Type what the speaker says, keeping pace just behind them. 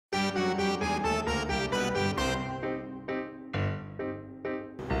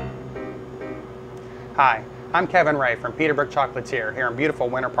Hi, I'm Kevin Wray from Peterbrooke Chocolatier here in beautiful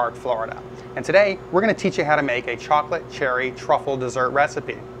Winter Park, Florida. And today we're going to teach you how to make a chocolate cherry truffle dessert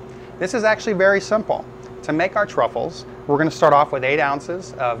recipe. This is actually very simple. To make our truffles, we're going to start off with 8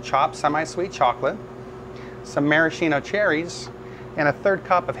 ounces of chopped semi-sweet chocolate, some maraschino cherries, and a 1/3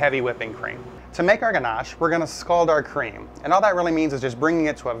 cup of heavy whipping cream. To make our ganache, we're going to scald our cream. And all that really means is just bringing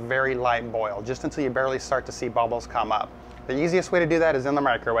it to a very light boil, just until you barely start to see bubbles come up. The easiest way to do that is in the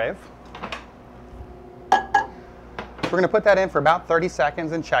microwave. We're going to put that in for about 30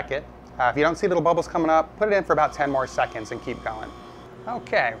 seconds and check it. If you don't see little bubbles coming up, put it in for about 10 more seconds and keep going.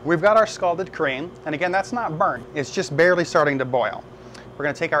 Okay, we've got our scalded cream, and again, that's not burnt. It's just barely starting to boil. We're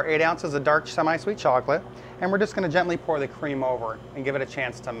going to take our 8 ounces of dark semi-sweet chocolate, and we're just going to gently pour the cream over and give it a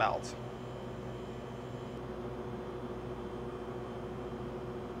chance to melt.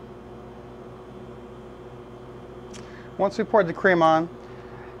 Once we poured the cream on,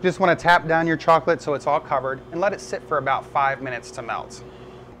 you just want to tap down your chocolate so it's all covered and let it sit for about 5 minutes to melt.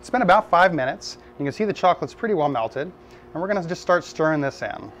 It's been about 5 minutes. You can see the chocolate's pretty well melted, and we're going to just start stirring this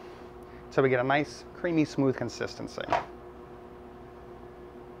in until we get a nice, creamy, smooth consistency.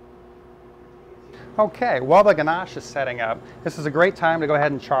 Okay, while the ganache is setting up, this is a great time to go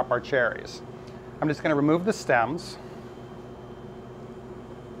ahead and chop our cherries. I'm just going to remove the stems.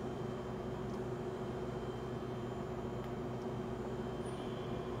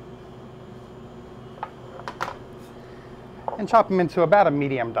 And chop them into about a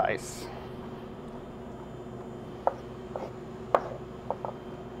medium dice.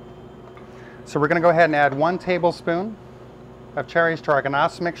 So we're going to go ahead and add 1 tablespoon of cherries to our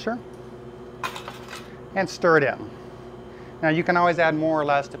ganache mixture and stir it in. Now you can always add more or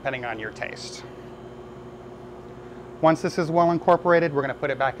less depending on your taste. Once this is well incorporated, we're going to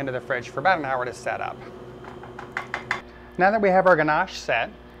put it back into the fridge for about an hour to set up. Now that we have our ganache set,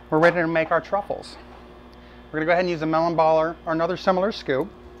 we're ready to make our truffles. We're going to go ahead and use a melon baller or another similar scoop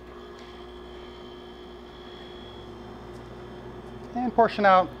and portion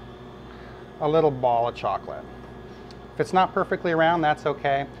out a little ball of chocolate. If it's not perfectly round, that's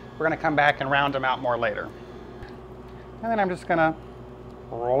okay. We're going to come back and round them out more later. And then I'm just going to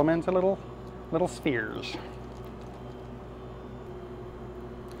roll them into little spheres.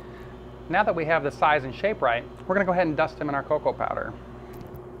 Now that we have the size and shape right, we're going to go ahead and dust them in our cocoa powder.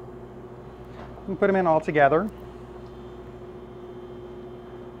 And put them in all together.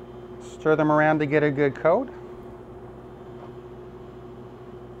 Stir them around to get a good coat.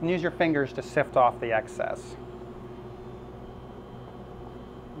 And use your fingers to sift off the excess.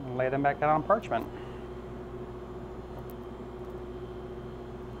 And lay them back out on parchment.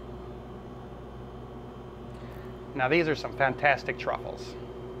 Now these are some fantastic truffles.